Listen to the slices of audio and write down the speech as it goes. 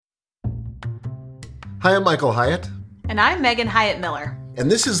Hi, I'm Michael Hyatt. And I'm Megan Hyatt Miller. And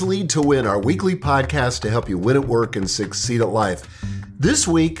this is Lead to Win, our weekly podcast to help you win at work and succeed at life. This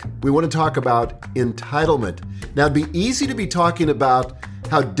week, we want to talk about entitlement. Now, it'd be easy to be talking about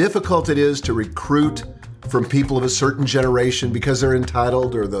how difficult it is to recruit from people of a certain generation because they're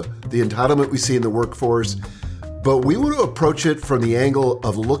entitled, or the entitlement we see in the workforce. But we want to approach it from the angle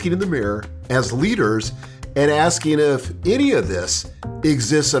of looking in the mirror as leaders and asking if any of this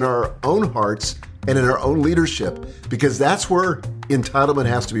exists in our own hearts and in our own leadership, because that's where entitlement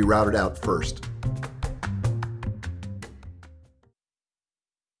has to be routed out first.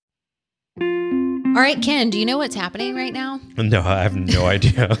 All right, Ken, do you know what's happening right now? No, I have no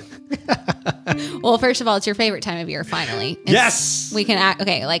idea. Well, first of all, it's your favorite time of year, finally. Yes! We can act,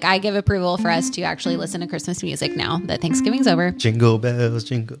 okay, like I give approval for us to actually listen to Christmas music now that Thanksgiving's over. Jingle bells,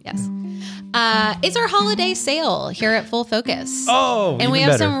 jingle. Yes. It's our holiday sale here at Full Focus. Oh, and we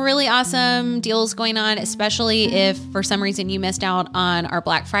have better. some really awesome deals going on, especially if for some reason you missed out on our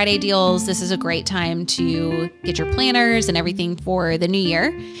Black Friday deals. This is a great time to get your planners and everything for the new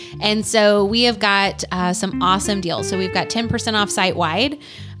year. And so we have got some awesome deals. So we've got 10% off site-wide.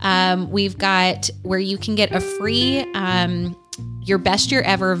 We've got where you can get a free Your Best Year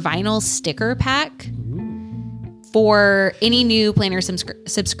Ever vinyl sticker pack for any new planner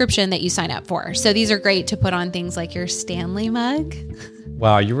subscription that you sign up for. So these are great to put on things like your Stanley mug.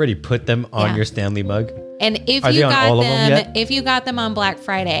 Wow, you already put them on your Stanley mug? And if Are you they on got all of them yet? if you got them on Black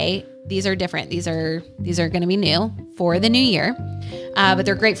Friday, these are different. These are going to be new for the new year. But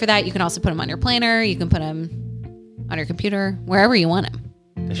they're great for that. You can also put them on your planner. You can put them on your computer, wherever you want them.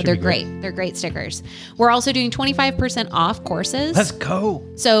 But they're great. They're great stickers. We're also doing 25% off courses. Let's go.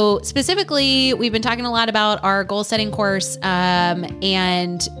 So specifically, we've been talking a lot about our goal setting course,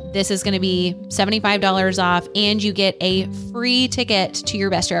 and this is going to be $75 off, and you get a free ticket to Your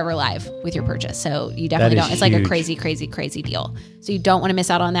Best Year Ever Live with your purchase. So you definitely don't. It's like a crazy, crazy, crazy deal. So you don't want to miss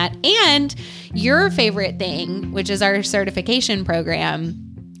out on that. And your favorite thing, which is our certification program,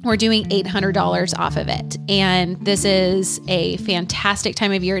 we're doing $800 off of it. And this is a fantastic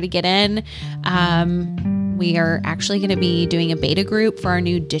time of year to get in. We are actually going to be doing a beta group for our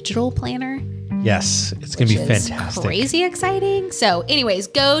new digital planner. Yes, it's going to be fantastic. Crazy exciting. So anyways,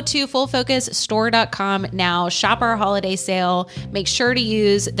 go to fullfocusstore.com now, shop our holiday sale. Make sure to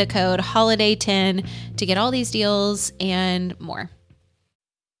use the code HOLIDAY10 to get all these deals and more.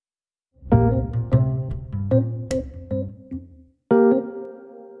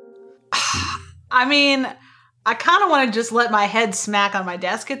 I mean, I kind of want to just let my head smack on my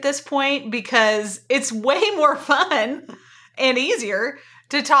desk at this point because it's way more fun and easier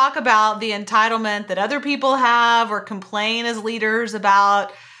to talk about the entitlement that other people have or complain as leaders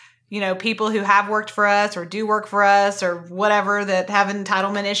about, people who have worked for us or do work for us or whatever that have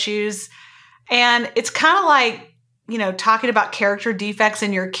entitlement issues. And it's kind of like, talking about character defects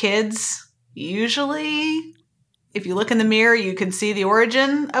in your kids. Usually, if you look in the mirror, you can see the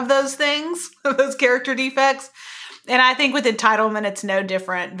origin of those things, of those character defects. And I think with entitlement, it's no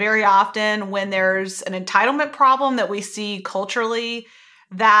different. Very often when there's an entitlement problem that we see culturally,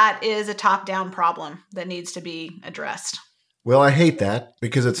 that is a top-down problem that needs to be addressed. Well, I hate that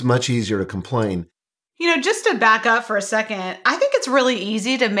because it's much easier to complain. Just to back up for a second, I think it's really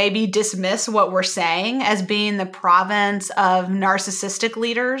easy to maybe dismiss what we're saying as being the province of narcissistic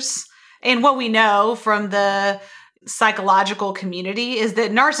leaders. And what we know from the psychological community is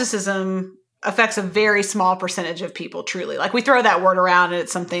that narcissism affects a very small percentage of people, truly. Like, we throw that word around and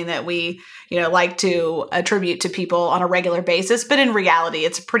it's something that we, like to attribute to people on a regular basis. But in reality,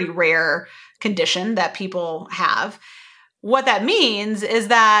 it's a pretty rare condition that people have. What that means is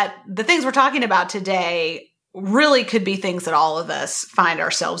that the things we're talking about today really could be things that all of us find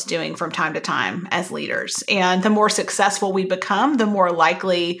ourselves doing from time to time as leaders. And the more successful we become, the more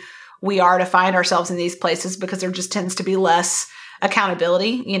likely we are to find ourselves in these places because there just tends to be less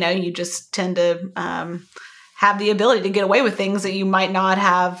accountability. You just tend to have the ability to get away with things that you might not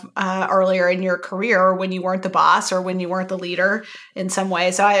have earlier in your career when you weren't the boss or when you weren't the leader in some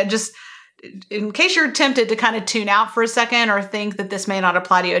way. So I just, in case you're tempted to kind of tune out for a second or think that this may not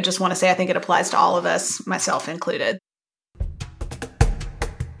apply to you, I just want to say I think it applies to all of us, myself included.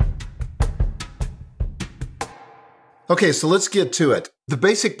 Okay, so let's get to it. The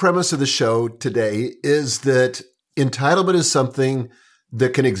basic premise of the show today is that entitlement is something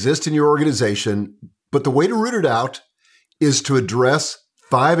that can exist in your organization, but the way to root it out is to address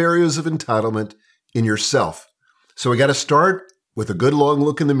 5 areas of entitlement in yourself. So we got to start with a good long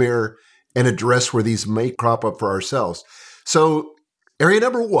look in the mirror and address where these may crop up for ourselves. So area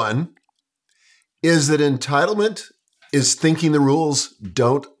number 1 is that entitlement is thinking the rules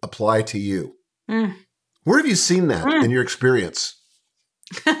don't apply to you. Where have you seen that in your experience?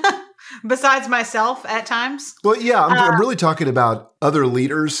 Besides myself at times? Well, yeah, I'm really talking about other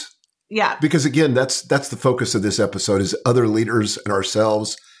leaders. Yeah. Because again, that's the focus of this episode is other leaders and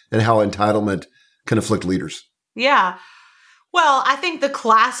ourselves and how entitlement can afflict leaders. Yeah. Well, I think the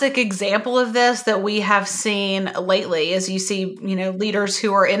classic example of this that we have seen lately is you see, leaders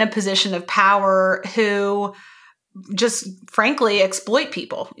who are in a position of power who just frankly exploit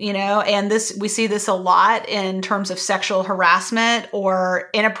people, and we see this a lot in terms of sexual harassment or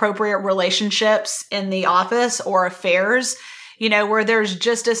inappropriate relationships in the office or affairs, where there's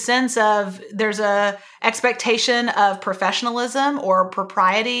just a sense of there's a expectation of professionalism or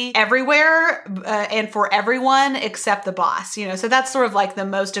propriety everywhere and for everyone except the boss, so that's sort of like the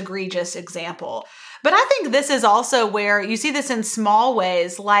most egregious example. But I think this is also where you see this in small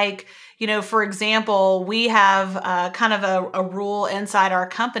ways, like, for example, we have kind of a rule inside our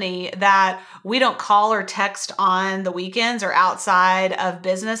company that we don't call or text on the weekends or outside of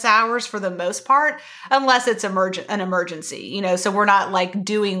business hours for the most part, unless it's an emergency, so we're not like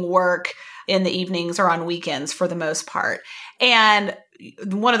doing work in the evenings or on weekends for the most part. And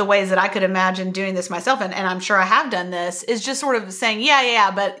one of the ways that I could imagine doing this myself, and I'm sure I have done this, is just sort of saying, yeah,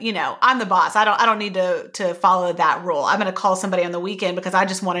 but I'm the boss. I don't need to follow that rule. I'm going to call somebody on the weekend because I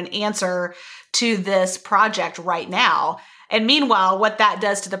just want an answer to this project right now. And meanwhile, what that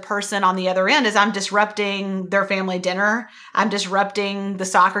does to the person on the other end is I'm disrupting their family dinner. I'm disrupting the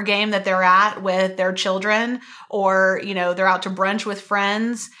soccer game that they're at with their children, or, they're out to brunch with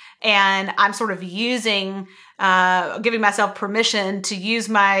friends. And I'm sort of giving myself permission to use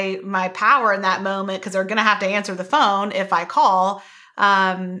my power in that moment because they're going to have to answer the phone if I call,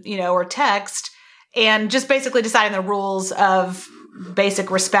 or text, and just basically deciding the rules of basic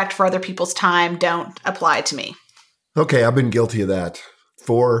respect for other people's time don't apply to me. Okay, I've been guilty of that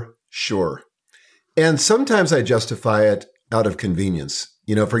for sure. And sometimes I justify it out of convenience.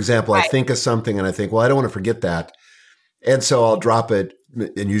 For example, right. I think of something and I think, well, I don't want to forget that. And so I'll drop it.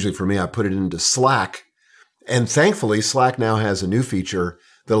 And usually for me, I put it into Slack. And thankfully, Slack now has a new feature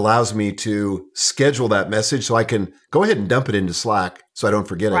that allows me to schedule that message so I can go ahead and dump it into Slack so I don't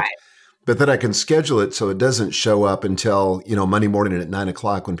forget it. But then I can schedule it so it doesn't show up until, Monday morning at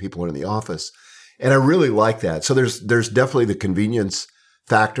 9:00 when people are in the office. And I really like that. So there's definitely the convenience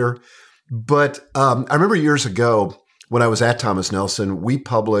factor. But I remember years ago when I was at Thomas Nelson, we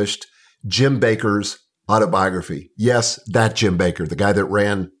published Jim Bakker's autobiography. Yes, that Jim Bakker, the guy that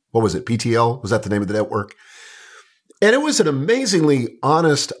ran, what was it, PTL? Was that the name of the network? And it was an amazingly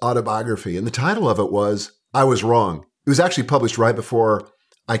honest autobiography. And the title of it was, I Was Wrong. It was actually published right before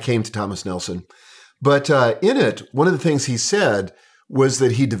I came to Thomas Nelson. But in it, one of the things he said was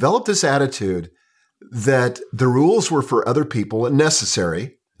that he developed this attitude that the rules were for other people and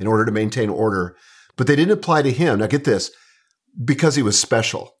necessary in order to maintain order, but they didn't apply to him. Now get this, because he was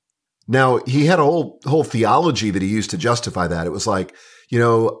special. Now, he had a whole theology that he used to justify that. It was like,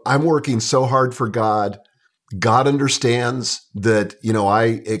 I'm working so hard for God. God understands that,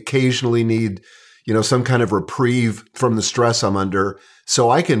 I occasionally need, some kind of reprieve from the stress I'm under,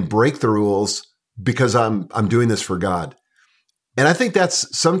 so I can break the rules because I'm doing this for God. And I think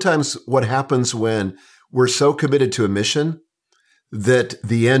that's sometimes what happens when we're so committed to a mission that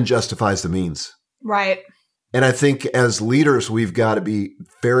the end justifies the means. Right. And I think as leaders, we've got to be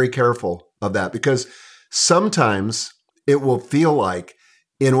very careful of that because sometimes it will feel like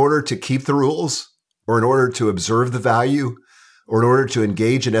in order to keep the rules or in order to observe the value or in order to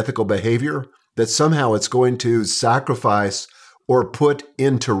engage in ethical behavior, that somehow it's going to sacrifice or put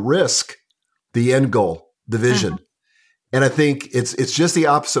into risk the end goal, the vision. Mm-hmm. And I think it's just the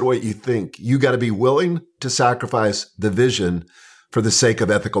opposite of what you think. You got to be willing to sacrifice the vision for the sake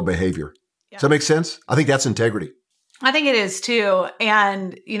of ethical behavior. Yeah. Does that make sense? I think that's integrity. I think it is too.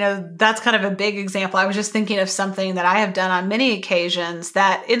 And, that's kind of a big example. I was just thinking of something that I have done on many occasions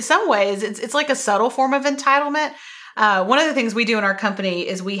that in some ways it's like a subtle form of entitlement. One of the things we do in our company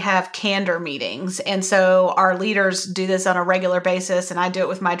is we have candor meetings. And so our leaders do this on a regular basis. And I do it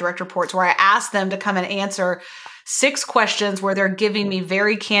with my direct reports where I ask them to come and answer 6 questions where they're giving me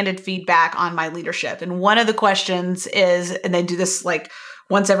very candid feedback on my leadership. And one of the questions is, and they do this like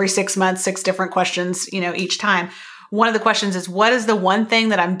once every 6 months, 6 different questions, each time. One of the questions is, what is the one thing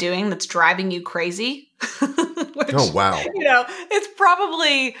that I'm doing that's driving you crazy? Which, oh, wow. It's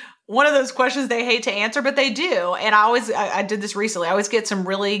probably one of those questions they hate to answer, but they do. And I did this recently. I always get some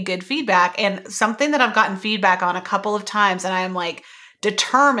really good feedback, and something that I've gotten feedback on a couple of times. And I am like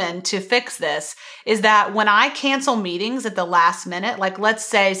determined to fix this is that when I cancel meetings at the last minute, like let's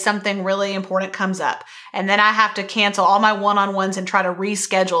say something really important comes up and then I have to cancel all my one-on-ones and try to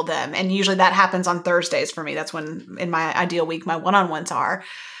reschedule them. And usually that happens on Thursdays for me. That's when in my ideal week, my one-on-ones are.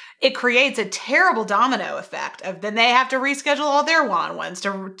 It creates a terrible domino effect of then they have to reschedule all their one-on-ones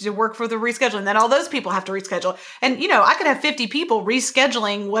to work for the rescheduling. Then all those people have to reschedule. And, I could have 50 people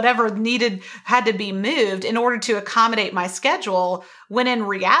rescheduling whatever had to be moved in order to accommodate my schedule when in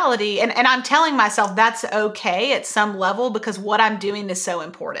reality, and I'm telling myself that's okay at some level because what I'm doing is so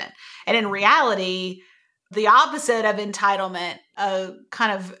important. And in reality, the opposite of entitlement,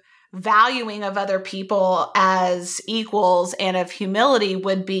 kind of valuing of other people as equals and of humility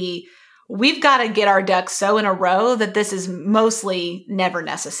would be, we've got to get our ducks so in a row that this is mostly never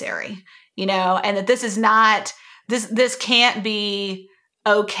necessary, and that this is not, this can't be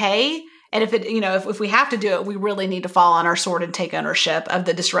okay. And if it, if we have to do it, we really need to fall on our sword and take ownership of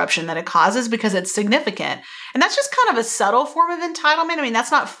the disruption that it causes because it's significant. And that's just kind of a subtle form of entitlement. I mean,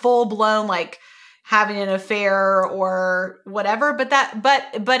 that's not full blown, like, having an affair or whatever,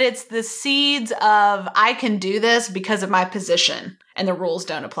 but it's the seeds of I can do this because of my position and the rules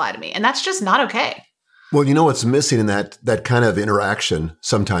don't apply to me. And that's just not okay. Well, what's missing in that kind of interaction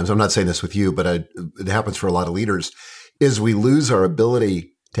sometimes, I'm not saying this with you, but it happens for a lot of leaders, is we lose our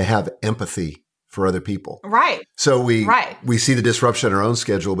ability to have empathy for other people. Right. So we see the disruption in our own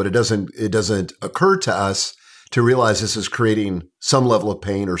schedule, but it doesn't occur to us to realize this is creating some level of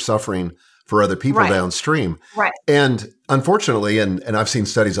pain or suffering for other people downstream. Right. And unfortunately, and I've seen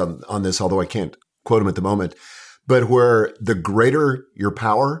studies on this, although I can't quote them at the moment, but where the greater your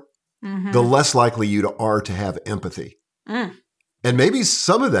power, the less likely you are to have empathy. And maybe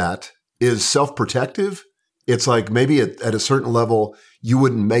some of that is self-protective. It's like maybe at a certain level, you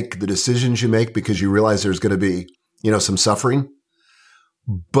wouldn't make the decisions you make because you realize there's going to be, some suffering.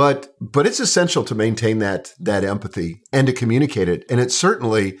 But it's essential to maintain that empathy and to communicate it. And it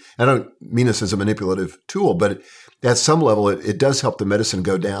certainly, I don't mean this as a manipulative tool, but at some level, it does help the medicine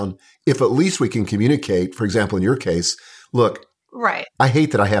go down if at least we can communicate. For example, in your case, look, right. I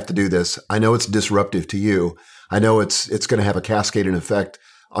hate that I have to do this. I know it's disruptive to you. I know it's going to have a cascading effect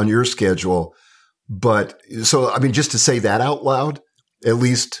on your schedule. But so, I mean, just to say that out loud, at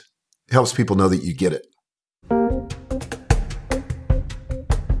least helps people know that you get it.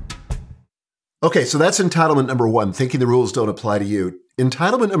 Okay, so that's entitlement number one, thinking the rules don't apply to you.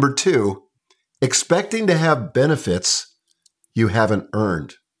 Entitlement number two, expecting to have benefits you haven't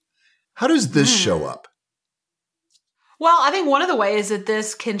earned. How does this show up? Well, I think one of the ways that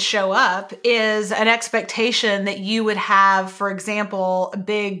this can show up is an expectation that you would have, for example, a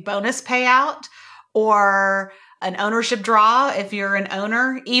big bonus payout or an ownership draw if you're an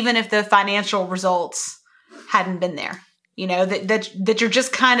owner, even if the financial results hadn't been there. That you're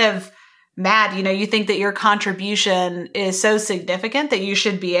just kind of mad, you think that your contribution is so significant that you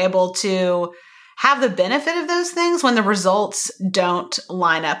should be able to have the benefit of those things when the results don't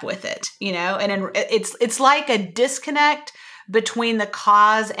line up with it, and it's like a disconnect between the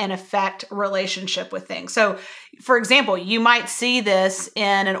cause and effect relationship with things. So, for example, you might see this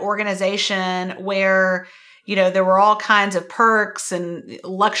in an organization where, there were all kinds of perks and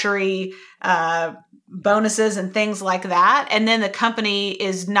luxury bonuses and things like that. And then the company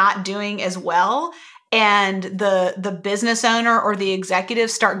is not doing as well. And the business owner or the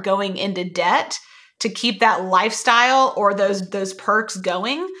executives start going into debt to keep that lifestyle or those perks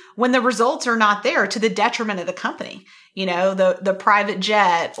going when the results are not there, to the detriment of the company. The private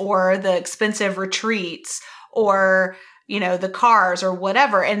jet or the expensive retreats or, the cars or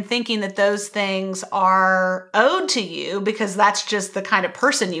whatever, and thinking that those things are owed to you because that's just the kind of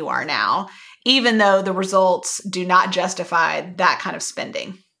person you are now, even though the results do not justify that kind of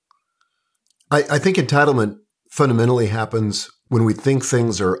spending. I think entitlement fundamentally happens when we think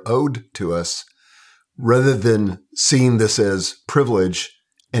things are owed to us rather than seeing this as privilege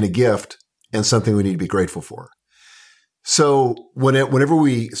and a gift and something we need to be grateful for. So whenever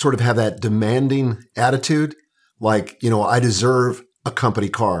we sort of have that demanding attitude, like, I deserve a company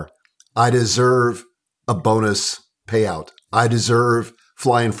car, I deserve a bonus payout, I deserve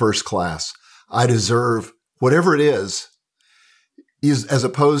flying first class, I deserve whatever it is as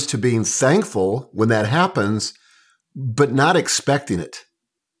opposed to being thankful when that happens, but not expecting it.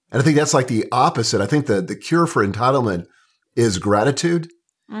 And I think that's like the opposite. I think the cure for entitlement is gratitude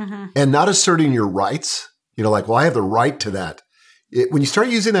and not asserting your rights. Like, well, I have the right to that. When you start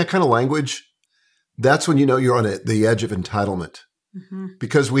using that kind of language, that's when you're on the edge of entitlement.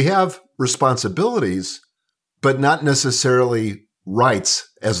 Because we have responsibilities, but not necessarily rights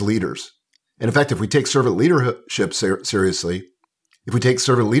as leaders. And in fact, if we take servant leadership seriously, If we take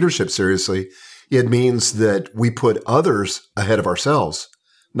servant leadership seriously, it means that we put others ahead of ourselves,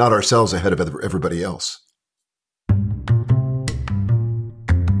 not ourselves ahead of everybody else.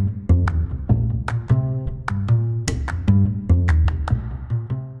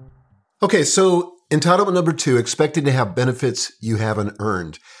 Okay, so entitlement number 2, expecting to have benefits you haven't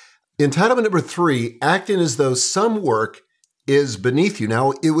earned. Entitlement number 3, acting as though some work is beneath you.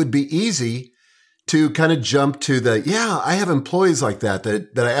 Now, it would be easy to kind of jump to I have employees like that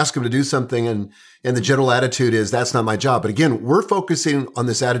I ask them to do something and the general attitude is that's not my job. But again, we're focusing on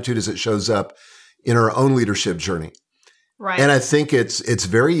this attitude as it shows up in our own leadership journey. Right. And I think it's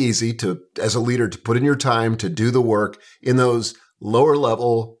very easy to, as a leader, to put in your time to do the work in those lower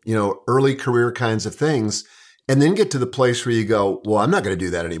level, early career kinds of things, and then get to the place where you go, well, I'm not going to do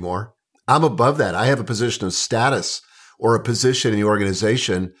that anymore. I'm above that. I have a position of status or a position in the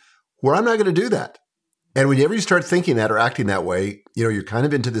organization where I'm not going to do that. And whenever you start thinking that or acting that way, you're kind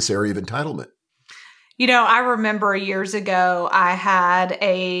of into this area of entitlement. I remember years ago, I had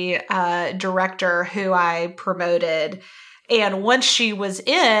a director who I promoted. And once she was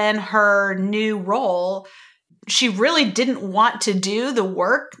in her new role, she really didn't want to do the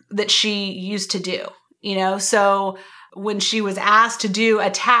work that she used to do, So when she was asked to do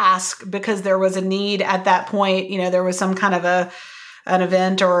a task because there was a need at that point, there was some kind of an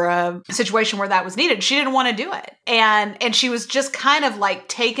event or a situation where that was needed, she didn't want to do it. And she was just kind of like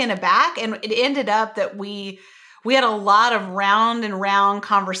taken aback. And it ended up that we had a lot of round and round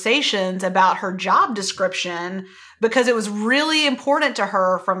conversations about her job description because it was really important to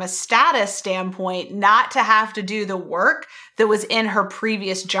her from a status standpoint not to have to do the work that was in her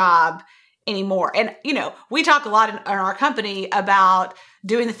previous job anymore. And, we talk a lot in our company about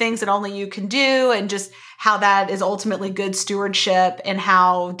doing the things that only you can do and just how that is ultimately good stewardship and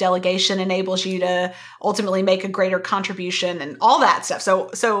how delegation enables you to ultimately make a greater contribution and all that stuff.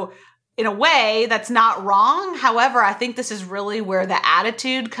 So in a way, that's not wrong. However, I think this is really where the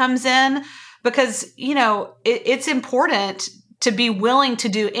attitude comes in because, it's important to be willing to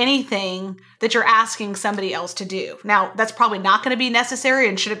do anything that you're asking somebody else to do. Now, that's probably not going to be necessary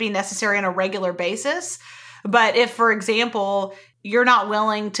and shouldn't be necessary on a regular basis. But if, for example, you're not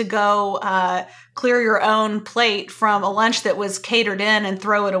willing to go clear your own plate from a lunch that was catered in and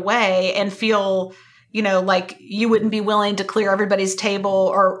throw it away and feel like you wouldn't be willing to clear everybody's table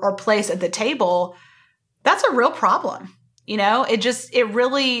or place at the table, that's a real problem. It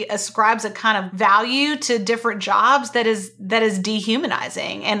really ascribes a kind of value to different jobs that is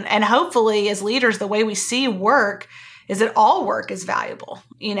dehumanizing. And hopefully as leaders, the way we see work is that all work is valuable,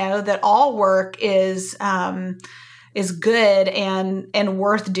 that all work is good and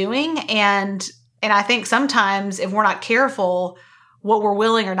worth doing. And I think sometimes if we're not careful, what we're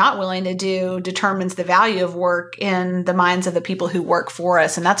willing or not willing to do determines the value of work in the minds of the people who work for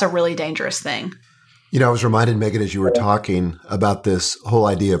us. And that's a really dangerous thing. I was reminded, Megan, as you were talking about this whole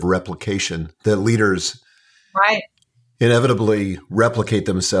idea of replication, that leaders inevitably replicate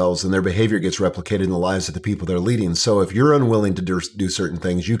themselves and their behavior gets replicated in the lives of the people they're leading. So if you're unwilling to do certain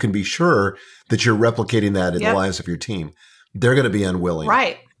things, you can be sure that you're replicating that in the lives of your team. They're going to be unwilling.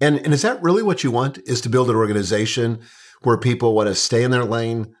 Right. And is that really what you want, is to build an organization where people want to stay in their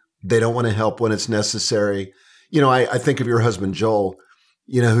lane? They don't want to help when it's necessary. I think of your husband, Joel,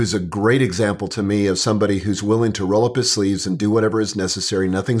 who's a great example to me of somebody who's willing to roll up his sleeves and do whatever is necessary.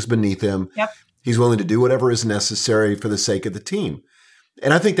 Nothing's beneath him. Yep. He's willing to do whatever is necessary for the sake of the team.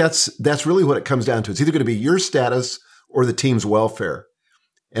 And I think that's really what it comes down to. It's either going to be your status or the team's welfare.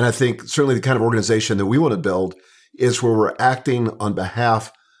 And I think certainly the kind of organization that we want to build is where we're acting on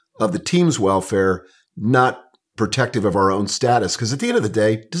behalf of the team's welfare, not protective of our own status. Because at the end of the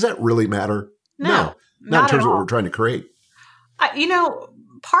day, does that really matter? No, not in terms of what we're trying to create.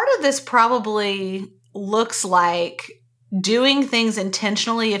 Part of this probably looks like doing things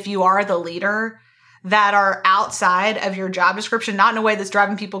intentionally if you are the leader that are outside of your job description, not in a way that's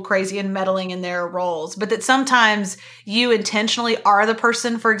driving people crazy and meddling in their roles, but that sometimes you intentionally are the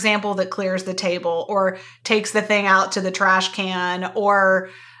person, for example, that clears the table or takes the thing out to the trash can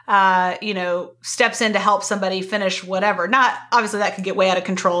or steps in to help somebody finish whatever. Not obviously that could get way out of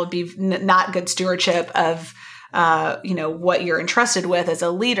control and be not good stewardship of what you're entrusted with as a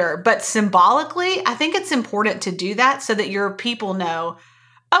leader. But symbolically, I think it's important to do that so that your people know,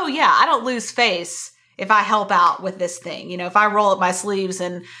 oh yeah, I don't lose face if I help out with this thing. If I roll up my sleeves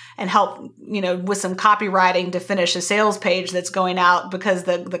and help, with some copywriting to finish a sales page that's going out because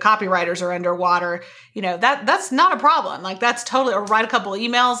the copywriters are underwater, that's not a problem. Like that's totally, or write a couple of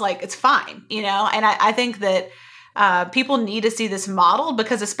emails, like it's fine, and I think that People need to see this modeled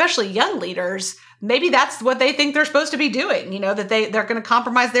because especially young leaders, maybe that's what they think they're supposed to be doing, that they're going to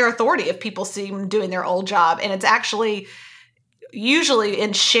compromise their authority if people see them doing their old job. And it's actually usually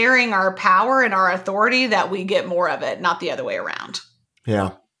in sharing our power and our authority that we get more of it, not the other way around.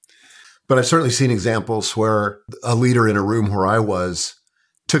 Yeah. But I've certainly seen examples where a leader in a room where I was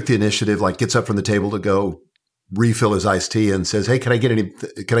took the initiative, like gets up from the table to go refill his iced tea and says, "Hey, can I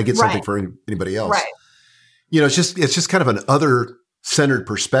get something for anybody else?" Right. It's just kind of an other-centered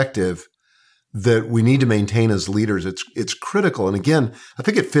perspective that we need to maintain as leaders. It's critical. And again, I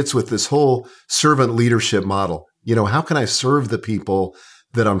think it fits with this whole servant leadership model. How can I serve the people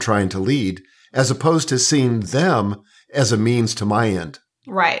that I'm trying to lead, as opposed to seeing them as a means to my end?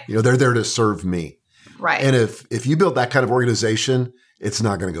 Right. They're there to serve me. Right. And if you build that kind of organization, it's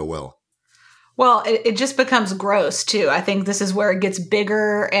not going to go well. Well, it just becomes gross too. I think this is where it gets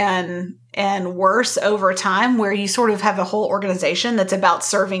bigger and worse over time, where you sort of have a whole organization that's about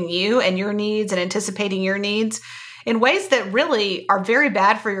serving you and your needs and anticipating your needs in ways that really are very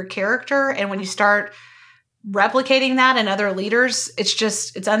bad for your character. And when you start replicating that in other leaders,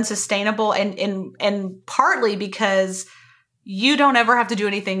 it's unsustainable. And partly because you don't ever have to do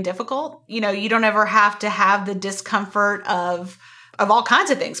anything difficult. You don't ever have to have the discomfort of all kinds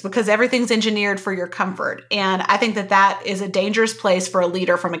of things because everything's engineered for your comfort. And I think that is a dangerous place for a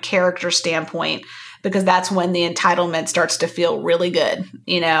leader from a character standpoint, because that's when the entitlement starts to feel really good,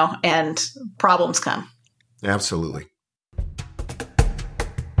 and problems come. Absolutely.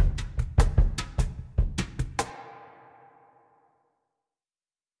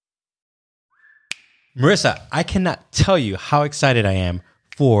 Marissa, I cannot tell you how excited I am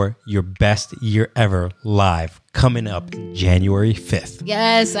for your best year ever live coming up January 5th.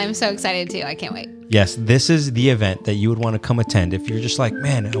 Yes, I'm so excited too. I can't wait. Yes, this is the event that you would want to come attend if you're just like,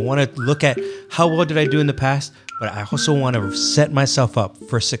 man, I want to look at how well did I do in the past, but I also want to set myself up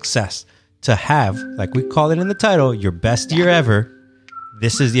for success to have, like we call it in the title, your best year ever.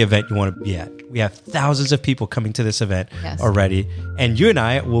 This is the event you want to be at. We have thousands of people coming to this event already. And you and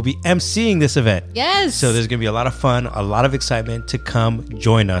I will be emceeing this event. Yes. So there's going to be a lot of fun, a lot of excitement to come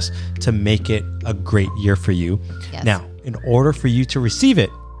join us to make it a great year for you. Yes. Now, in order for you to receive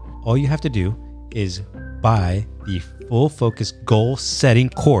it, all you have to do is buy the Full Focus Goal Setting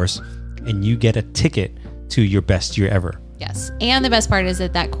course and you get a ticket to your best year ever. Yes. And the best part is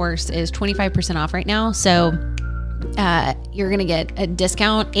that course is 25% off right now. So you're going to get a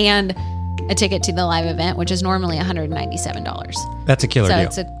discount and a ticket to the live event, which is normally $197. That's a killer deal. So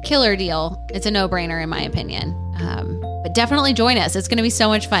it's a killer deal. It's a no-brainer in my opinion. But definitely join us. It's going to be so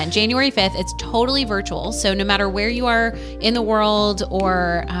much fun. January 5th, it's totally virtual. So no matter where you are in the world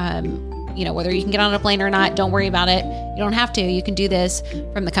or, whether you can get on a plane or not, don't worry about it. You don't have to. You can do this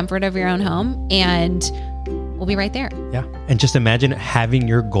from the comfort of your own home and we'll be right there. Yeah. And just imagine having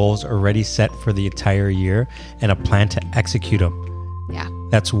your goals already set for the entire year and a plan to execute them. Yeah.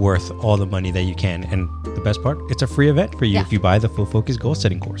 That's worth all the money that you can. And the best part, it's a free event for you if you buy the Full Focus Goal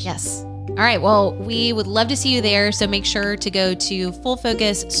Setting course. Yes. All right. Well, we would love to see you there. So make sure to go to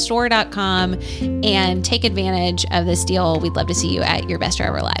fullfocusstore.com and take advantage of this deal. We'd love to see you at your best year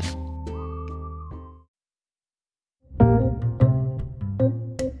ever live.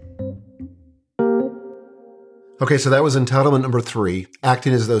 Okay, so that was entitlement number 3,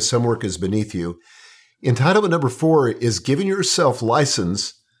 acting as though some work is beneath you. Entitlement number 4 is giving yourself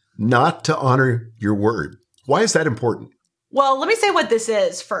license not to honor your word. Why is that important? Well, let me say what this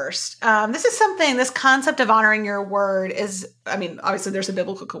is first. This concept of honoring your word is, obviously there's a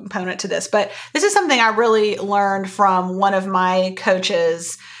biblical component to this, but this is something I really learned from one of my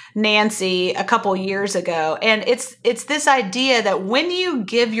coaches, Nancy, a couple years ago. And it's this idea that when you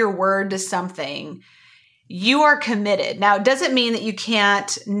give your word to something, you are committed. Now, it doesn't mean that you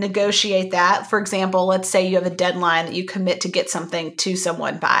can't negotiate that. For example, let's say you have a deadline that you commit to get something to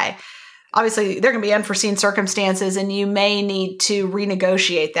someone by. Obviously, there can be unforeseen circumstances and you may need to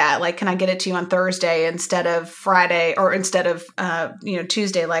renegotiate that. Like, can I get it to you on Thursday instead of Friday or instead of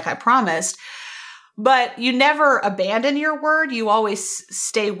Tuesday like I promised? But you never abandon your word. You always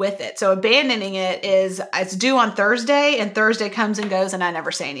stay with it. So abandoning it is it's due on Thursday and Thursday comes and goes and I never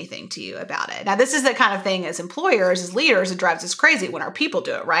say anything to you about it. Now, this is the kind of thing as employers, as leaders, it drives us crazy when our people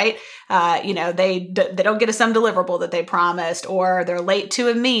do it, right? They don't get us some deliverable that they promised, or they're late to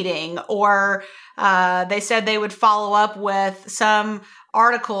a meeting, or they said they would follow up with some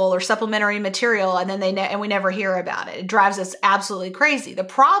article or supplementary material and then and we never hear about it. It drives us absolutely crazy. The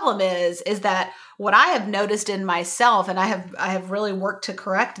problem is that what I have noticed in myself, and I have really worked to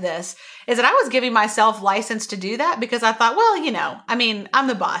correct this, is that I was giving myself license to do that because I thought, well, I'm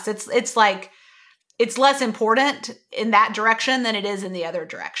the boss. It's it's less important in that direction than it is in the other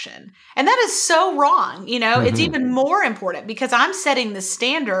direction. And that is so wrong. It's even more important because I'm setting the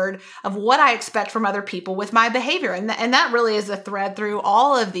standard of what I expect from other people with my behavior. And that really is a thread through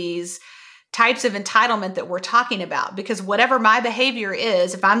all of these types of entitlement that we're talking about, because whatever my behavior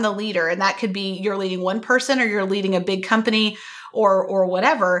is, if I'm the leader, and that could be you're leading one person or you're leading a big company or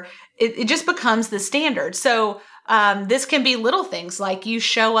whatever, it just becomes the standard. So this can be little things like you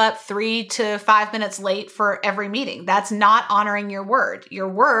show up 3 to 5 minutes late for every meeting. That's not honoring your word. Your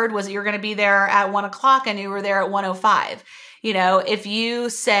word was that you're going to be there at 1:00 and you were there at 1:05. If you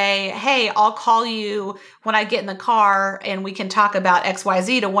say, hey, I'll call you when I get in the car and we can talk about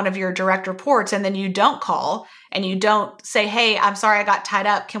XYZ to one of your direct reports, and then you don't call and you don't say, hey, I'm sorry, I got tied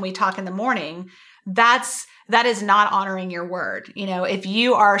up. Can we talk in the morning? That is not honoring your word. If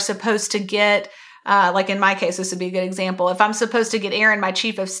you are supposed to get like in my case, this would be a good example. If I'm supposed to get Erin, my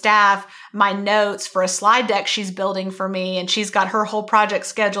chief of staff, my notes for a slide deck she's building for me, and she's got her whole project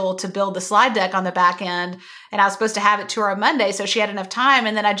scheduled to build the slide deck on the back end, and I was supposed to have it to her on Monday so she had enough time,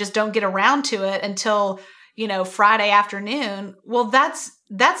 and then I just don't get around to it until, Friday afternoon. Well, that's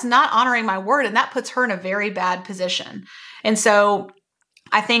not honoring my word, and that puts her in a very bad position. And so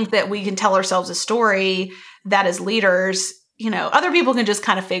I think that we can tell ourselves a story that as leaders, other people can just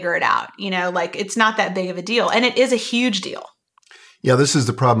kind of figure it out, like it's not that big of a deal. And it is a huge deal. Yeah, this is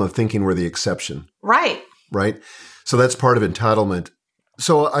the problem of thinking we're the exception. Right. Right. So that's part of entitlement.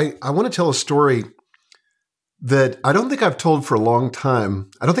 So I want to tell a story that I don't think I've told for a long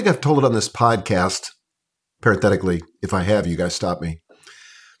time. I don't think I've told it on this podcast. Parenthetically, if I have, you guys stop me.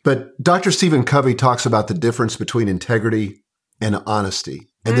 But Dr. Stephen Covey talks about the difference between integrity and honesty.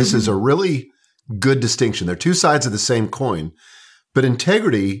 And this is a really good distinction. They're two sides of the same coin, but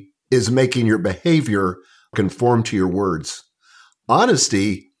integrity is making your behavior conform to your words.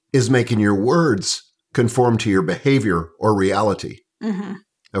 Honesty is making your words conform to your behavior or reality.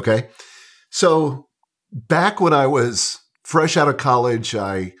 Okay. So back when I was fresh out of college,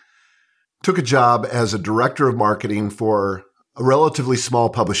 I took a job as a director of marketing for a relatively small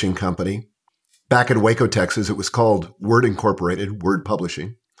publishing company. Back in Waco, Texas, it was called Word Incorporated, Word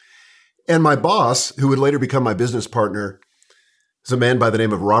Publishing. And my boss, who would later become my business partner, is a man by the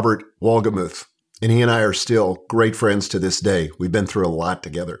name of Robert Wolgemuth. And he and I are still great friends to this day. We've been through a lot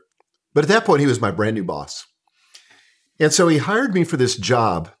together. But at that point, he was my brand new boss. And so he hired me for this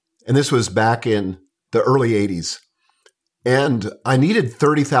job. And this was back in the early 80s. And I needed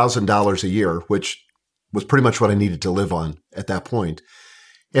 $30,000 a year, which was pretty much what I needed to live on at that point.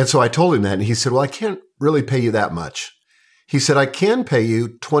 And so I told him that. And he said, well, I can't really pay you that much. He said, I can pay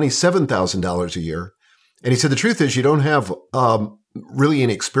you $27,000 a year. And he said, the truth is you don't have really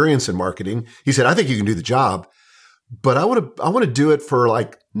any experience in marketing. He said, I think you can do the job, but I want to do it for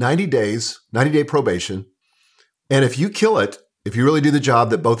like 90 days, 90-day probation. And if you kill it, if you really do the job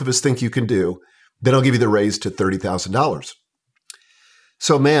that both of us think you can do, then I'll give you the raise to $30,000.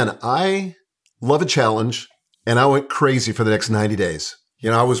 So man, I love a challenge, and I went crazy for the next 90 days.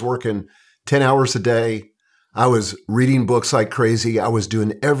 I was working 10 hours a day. I was reading books like crazy. I was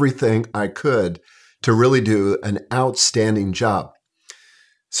doing everything I could to really do an outstanding job.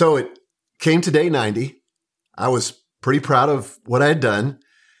 So it came to day 90. I was pretty proud of what I had done.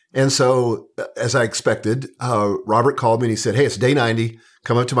 And so, as I expected, Robert called me and he said, hey, it's day 90.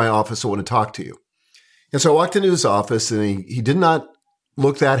 Come up to my office. I want to talk to you. And so I walked into his office, and he did not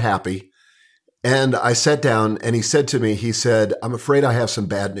look that happy. And I sat down, and he said to me, he said, I'm afraid I have some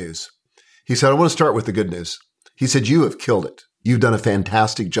bad news. He said, I want to start with the good news. He said, you have killed it. You've done a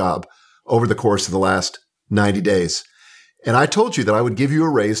fantastic job over the course of the last 90 days. And I told you that I would give you a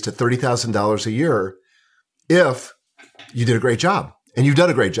raise to $30,000 a year if you did a great job. And you've done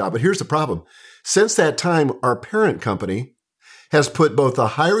a great job. But here's the problem. Since that time, our parent company has put both a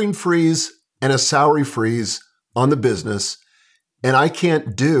hiring freeze and a salary freeze on the business. And I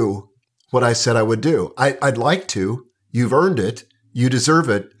can't do what I said I would do. I'd like to. You've earned it. You deserve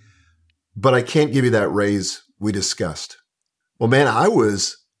it. But I can't give you that raise we discussed. Well, man, I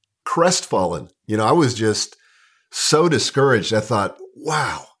was crestfallen. I was just so discouraged. I thought,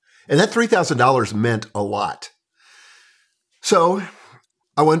 wow. And that $3,000 meant a lot. So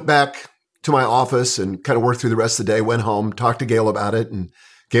I went back to my office and kind of worked through the rest of the day, went home, talked to Gail about it. And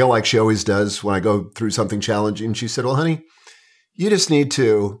Gail, like she always does when I go through something challenging, she said, well, honey, you just need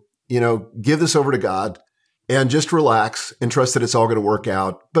to, give this over to God and just relax and trust that it's all going to work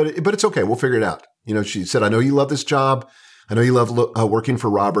out. But it's okay. We'll figure it out. She said, I know you love this job. I know you love working for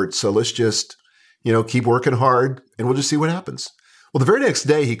Robert. So let's just, keep working hard and we'll just see what happens. Well, the very next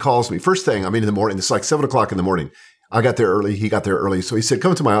day he calls me. First thing, in the morning. It's like 7:00 in the morning. I got there early. He got there early. So he said,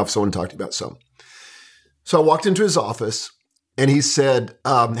 come to my office. I want to talk to you about something. So I walked into his office and he said,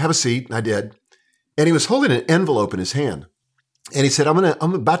 have a seat. And I did. And he was holding an envelope in his hand. And he said,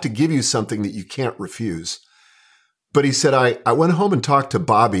 I'm about to give you something that you can't refuse. But he said, I went home and talked to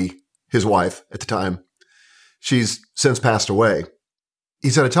Bobby, his wife at the time. She's since passed away. He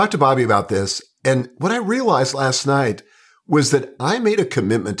said, I talked to Bobby about this. And what I realized last night was that I made a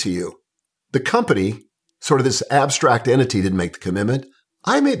commitment to you. The company, sort of this abstract entity, didn't make the commitment.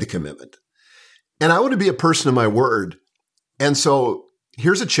 I made the commitment. And I want to be a person of my word. And so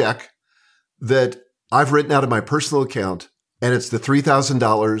here's a check that I've written out of my personal account. And it's the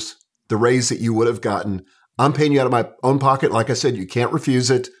 $3,000, the raise that you would have gotten. I'm paying you out of my own pocket. Like I said, you can't refuse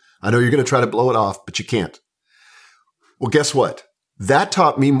it. I know you're going to try to blow it off, but you can't. Well, guess what? That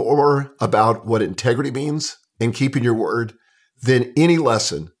taught me more about what integrity means and keeping your word than any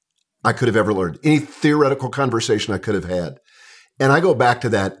lesson I could have ever learned, any theoretical conversation I could have had. And I go back to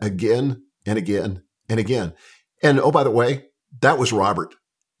that again and again and again. And oh, by the way, that was Robert.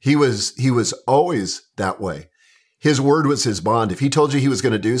 He was always that way. His word was his bond. If he told you he was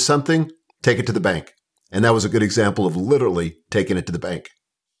going to do something, take it to the bank. And that was a good example of literally taking it to the bank.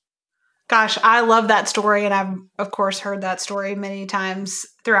 Gosh, I love that story. And I've, of course, heard that story many times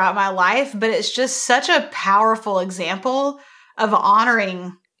throughout my life. But it's just such a powerful example of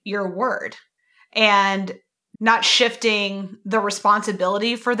honoring your word and not shifting the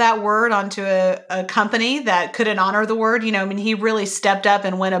responsibility for that word onto a company that couldn't honor the word. You know, I mean, he really stepped up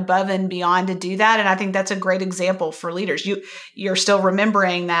and went above and beyond to do that. And I think that's a great example for leaders. You're still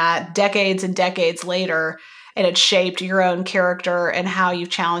remembering that decades and decades later, and it shaped your own character and how you've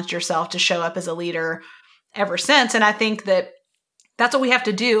challenged yourself to show up as a leader ever since. And I think that that's what we have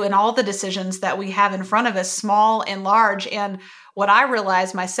to do in all the decisions that we have in front of us, small and large. And what I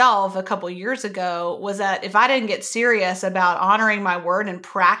realized myself a couple years ago was that if I didn't get serious about honoring my word and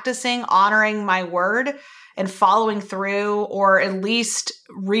practicing honoring my word and following through, or at least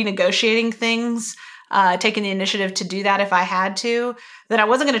renegotiating things, taking the initiative to do that if I had to, then I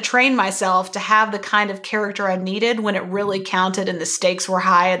wasn't going to train myself to have the kind of character I needed when it really counted and the stakes were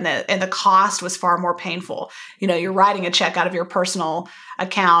high and the cost was far more painful. You know, you're writing a check out of your personal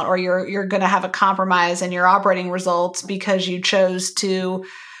account, or you're going to have a compromise in your operating results because you chose to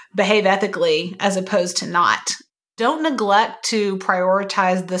behave ethically as opposed to not. Don't neglect to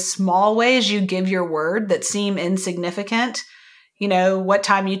prioritize the small ways you give your word that seem insignificant. You know, what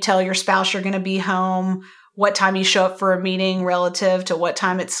time you tell your spouse you're going to be home, what time you show up for a meeting relative to what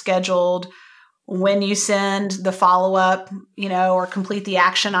time it's scheduled, when you send the follow-up, you know, or complete the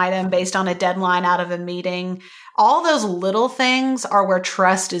action item based on a deadline out of a meeting. All those little things are where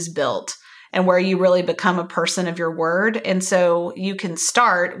trust is built and where you really become a person of your word. And so you can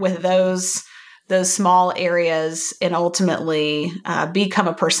start with those small areas and ultimately become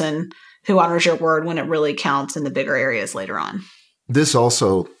a person who honors your word when it really counts in the bigger areas later on. This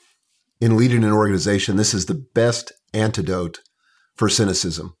also, in leading an organization, this is the best antidote for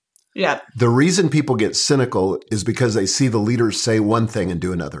cynicism. Yep. The reason people get cynical is because they see the leaders say one thing and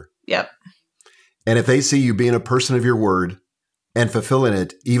do another. Yep. And if they see you being a person of your word and fulfilling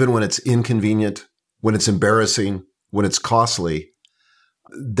it, even when it's inconvenient, when it's embarrassing, when it's costly,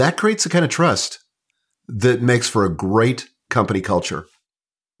 that creates the kind of trust that makes for a great company culture.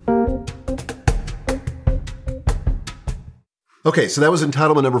 Okay, so that was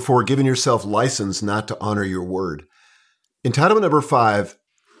entitlement number 4, giving yourself license not to honor your word. Entitlement number 5,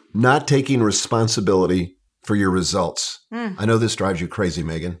 not taking responsibility for your results. I know this drives you crazy,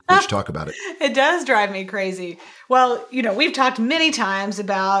 Megan. Let's talk about it. It does drive me crazy. Well, you know, we've talked many times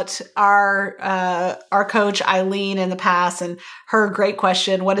about our coach Eileen in the past and her great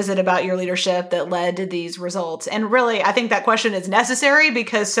question, what is it about your leadership that led to these results? And really, I think that question is necessary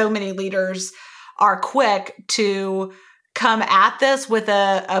because so many leaders are quick to come at this with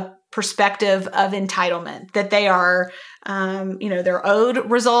a perspective of entitlement, that they are, they're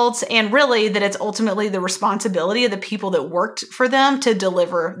owed results, and really that it's ultimately the responsibility of the people that worked for them to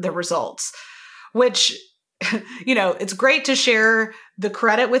deliver the results, which, you know, it's great to share the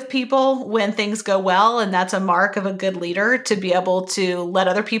credit with people when things go well. And that's a mark of a good leader, to be able to let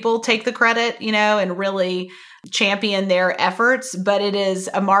other people take the credit, you know, and really champion their efforts. But it is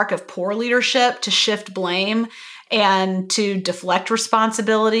a mark of poor leadership to shift blame and to deflect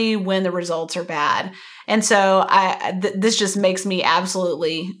responsibility when the results are bad. And so this just makes me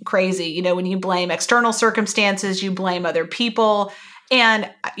absolutely crazy. You know, when you blame external circumstances, you blame other people.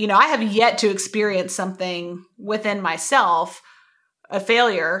 And, you know, I have yet to experience something within myself, a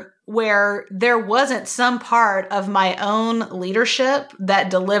failure, where there wasn't some part of my own leadership that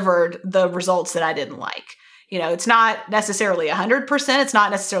delivered the results that I didn't like. It's not necessarily 100%. It's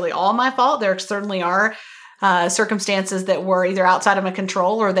not necessarily all my fault. There certainly are circumstances that were either outside of my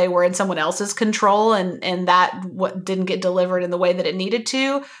control or they were in someone else's control, and that what didn't get delivered in the way that it needed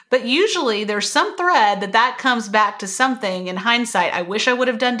to. But usually there's some thread that comes back to something in hindsight. I wish I would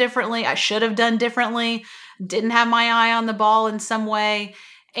have done differently. I should have done differently. Didn't have my eye on the ball in some way.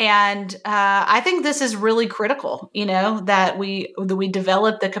 And I think this is really critical, that we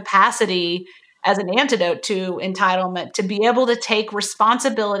develop the capacity as an antidote to entitlement to be able to take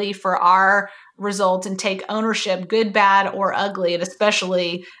responsibility for our results and take ownership, good, bad, or ugly, and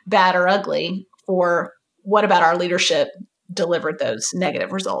especially bad or ugly, for what about our leadership delivered those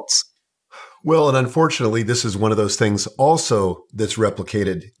negative results. Well, and unfortunately, this is one of those things also that's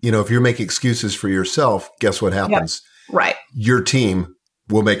replicated. If you're making excuses for yourself, guess what happens? Yep. Right. Your team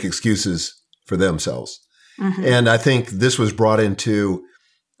will make excuses for themselves. Mm-hmm. And I think this was brought into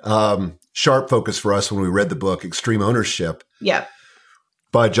sharp focus for us when we read the book, Extreme Ownership,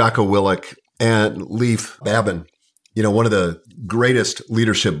 by Jocko Willink and Leif Babin. One of the greatest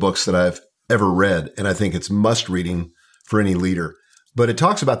leadership books that I've ever read. And I think it's must reading for any leader. But it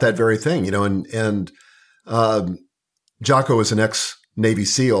talks about that very thing, and Jocko is an ex-Navy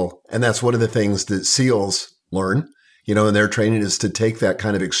SEAL. And that's one of the things that SEALs learn, in their training, is to take that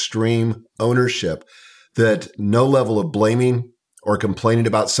kind of extreme ownership, that no level of blaming or complaining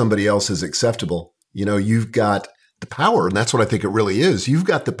about somebody else is acceptable. You've got the power, and that's what I think it really is. You've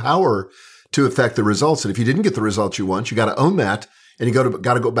got the power to affect the results. And if you didn't get the results you want, you got to own that. And you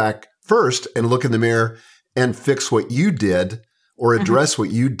got to go back first and look in the mirror and fix what you did or address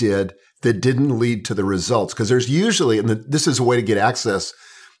what you did that didn't lead to the results. Because there's usually, and this is a way to get access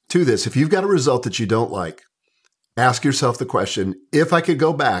to this, if you've got a result that you don't like, ask yourself the question, if I could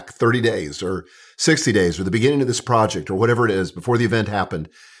go back 30 days or 60 days or the beginning of this project or whatever it is before the event happened,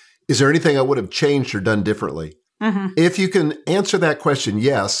 is there anything I would have changed or done differently? Mm-hmm. If you can answer that question,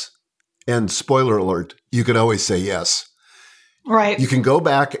 yes, and spoiler alert, you can always say yes. Right. You can go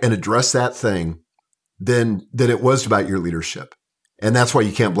back and address that thing, then it was about your leadership. And that's why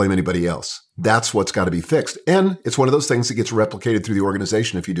you can't blame anybody else. That's what's got to be fixed. And it's one of those things that gets replicated through the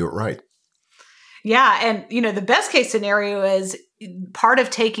organization if you do it right. Yeah. And, the best case scenario is part of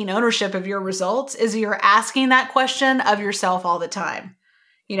taking ownership of your results is you're asking that question of yourself all the time.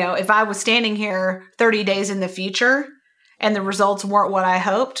 If I was standing here 30 days in the future and the results weren't what I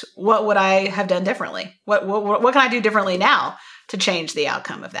hoped, what would I have done differently? What can I do differently now to change the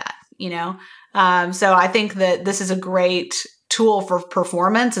outcome of that? So I think that this is a great tool for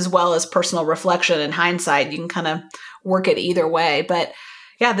performance as well as personal reflection and hindsight. You can kind of work it either way, but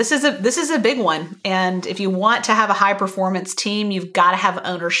yeah, this is a big one. And if you want to have a high performance team, you've got to have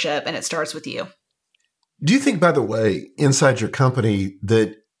ownership, and it starts with you. Do you think, by the way, inside your company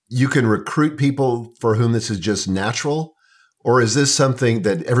that you can recruit people for whom this is just natural? Or is this something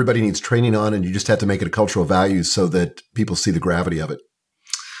that everybody needs training on and you just have to make it a cultural value so that people see the gravity of it?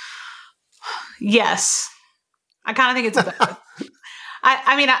 Yes. I kind of think it's both.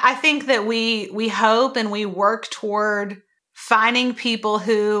 I think that we hope and we work toward finding people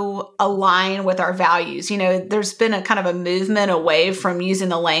who align with our values. There's been a kind of a movement away from using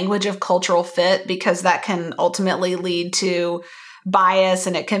the language of cultural fit because that can ultimately lead to bias,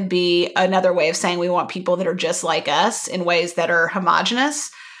 and it can be another way of saying we want people that are just like us in ways that are homogenous.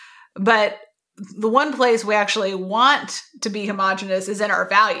 But the one place we actually want to be homogenous is in our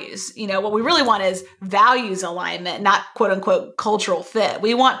values. What we really want is values alignment, not quote unquote cultural fit.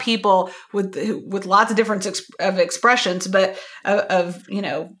 We want people with lots of different of expressions, but of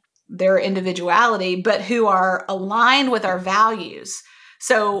their individuality, but who are aligned with our values.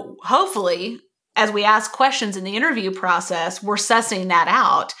 So hopefully, as we ask questions in the interview process, we're sussing that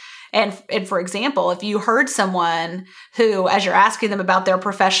out. And for example, if you heard someone who, as you're asking them about their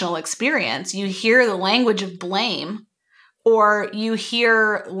professional experience, you hear the language of blame, or you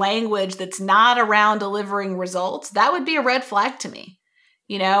hear language that's not around delivering results, that would be a red flag to me.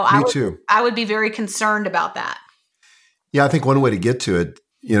 Me too. I would be very concerned about that. Yeah, I think one way to get to it,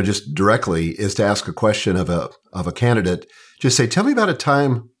 just directly, is to ask a question of a candidate. Just say, "Tell me about a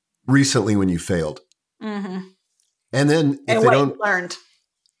time recently when you failed." Mm-hmm. And then if they don't learned.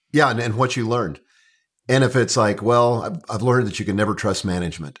 Yeah, and what you learned. And if it's like, well, I've learned that you can never trust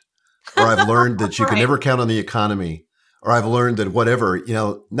management, or I've learned that you can never count on the economy, or I've learned that whatever,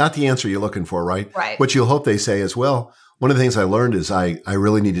 not the answer you're looking for, right? Right. What you'll hope they say is, well, one of the things I learned is I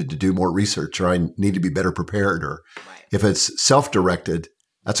really needed to do more research, or I need to be better prepared, or if it's self-directed,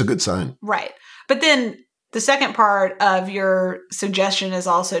 that's a good sign. Right. But then the second part of your suggestion is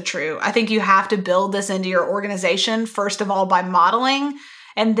also true. I think you have to build this into your organization, first of all, by modeling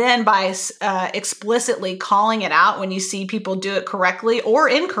And then by explicitly calling it out when you see people do it correctly or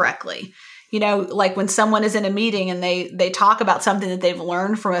incorrectly. Like when someone is in a meeting and they talk about something that they've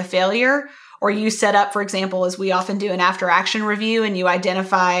learned from a failure, or you set up, for example, as we often do, an after action review, and you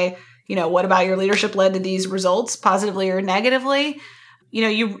identify, what about your leadership led to these results, positively or negatively?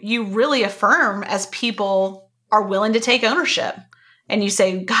 You really affirm as people are willing to take ownership. And you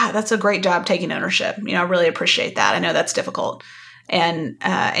say, God, that's a great job taking ownership. I really appreciate that. I know that's difficult. And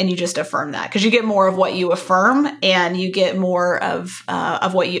you just affirm that, because you get more of what you affirm, and you get more of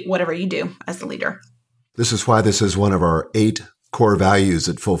whatever you do as the leader. This is why this is one of our 8 core values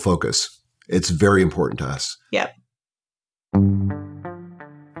at Full Focus. It's very important to us. Yep.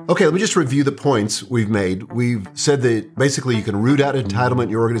 Okay, let me just review the points we've made. We've said that basically you can root out entitlement in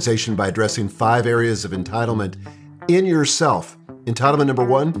your organization by addressing 5 areas of entitlement in yourself. Entitlement number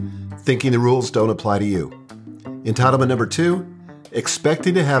 1, thinking the rules don't apply to you. Entitlement number 2,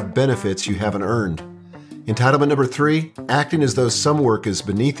 expecting to have benefits you haven't earned. Entitlement number 3, acting as though some work is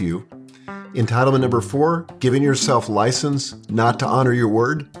beneath you. Entitlement number 4, giving yourself license not to honor your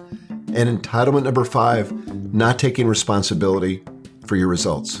word. And entitlement number 5, not taking responsibility for your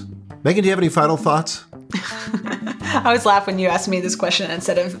results. Megan, do you have any final thoughts? I always laugh when you ask me this question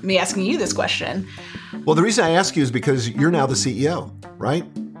instead of me asking you this question. Well, the reason I ask you is because you're now the CEO, right?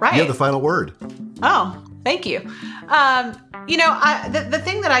 Right. You have the final word. Oh, thank you. The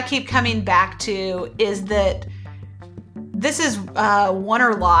thing that I keep coming back to is that this is won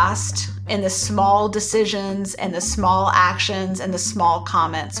or lost in the small decisions and the small actions and the small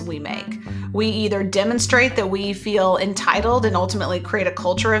comments we make. We either demonstrate that we feel entitled and ultimately create a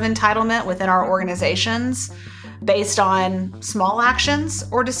culture of entitlement within our organizations based on small actions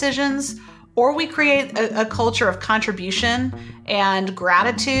or decisions, or we create a culture of contribution and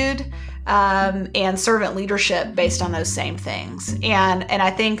gratitude and servant leadership based on those same things. And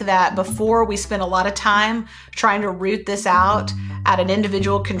I think that before we spend a lot of time trying to root this out at an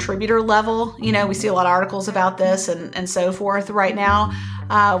individual contributor level, we see a lot of articles about this and so forth right now.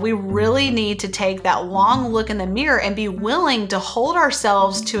 We really need to take that long look in the mirror and be willing to hold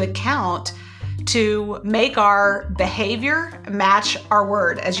ourselves to account to make our behavior match our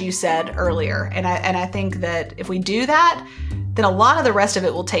word, as you said earlier. And I think that if we do that, then a lot of the rest of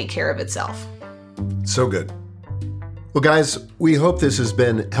it will take care of itself. So good. Well, guys, we hope this has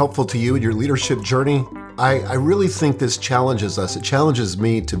been helpful to you in your leadership journey. I really think this challenges us. It challenges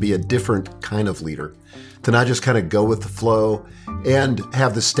me to be a different kind of leader, to not just kind of go with the flow and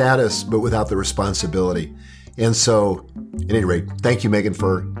have the status, but without the responsibility. And so, at any rate, thank you, Megan,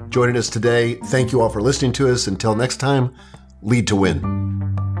 for joining us today. Thank you all for listening to us. Until next time, lead to win.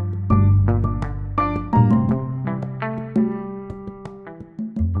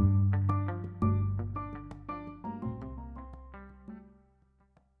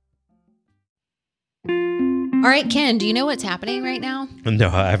 All right, Ken, do you know what's happening right now? No,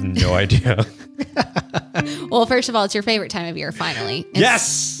 I have no idea. Well, first of all, it's your favorite time of year, finally.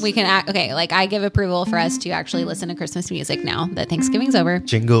 Yes! We can act, okay, I give approval for us to actually listen to Christmas music now that Thanksgiving's over.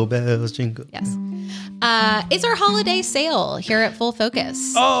 Jingle bells, jingle. Yes. It's our holiday sale here at Full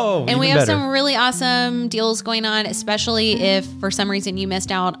Focus. Oh, and we have some really awesome deals going on, especially if for some reason you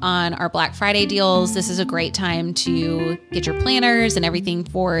missed out on our Black Friday deals. This is a great time to get your planners and everything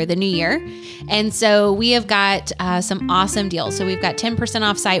for the new year. And so we have got some awesome deals. So we've got 10%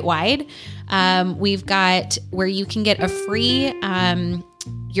 off site-wide. We've got where you can get a free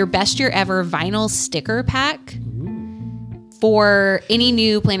Your Best Year Ever vinyl sticker pack for any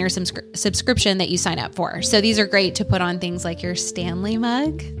new planner subscription that you sign up for. So these are great to put on things like your Stanley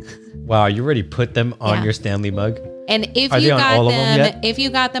mug. Wow, you already put them on your Stanley mug? And if you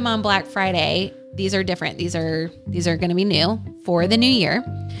got them on Black Friday, these are different. These are going to be new for the new year.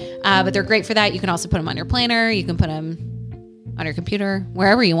 But they're great for that. You can also put them on your planner. You can put them on your computer,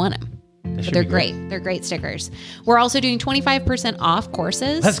 wherever you want them. But they're great. They're great stickers. We're also doing 25% off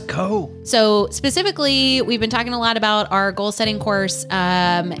courses. Let's go. So specifically, we've been talking a lot about our goal setting course,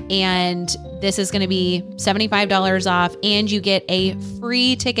 and this is going to be $75 off, and you get a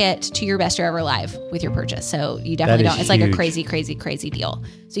free ticket to your Best Year Ever Live with your purchase. So you definitely don't. It's like a crazy, crazy, crazy deal.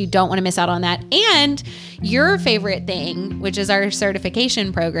 So you don't want to miss out on that. And your favorite thing, which is our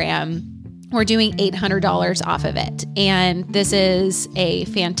certification program, we're doing $800 off of it. And this is a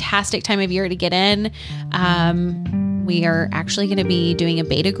fantastic time of year to get in. We are actually going to be doing a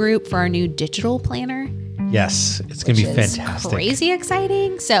beta group for our new digital planner. Yes, it's going to be fantastic. Crazy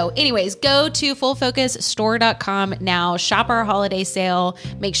exciting. So anyways, go to fullfocusstore.com now, shop our holiday sale.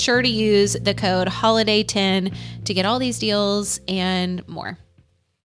 Make sure to use the code HOLIDAY10 to get all these deals and more.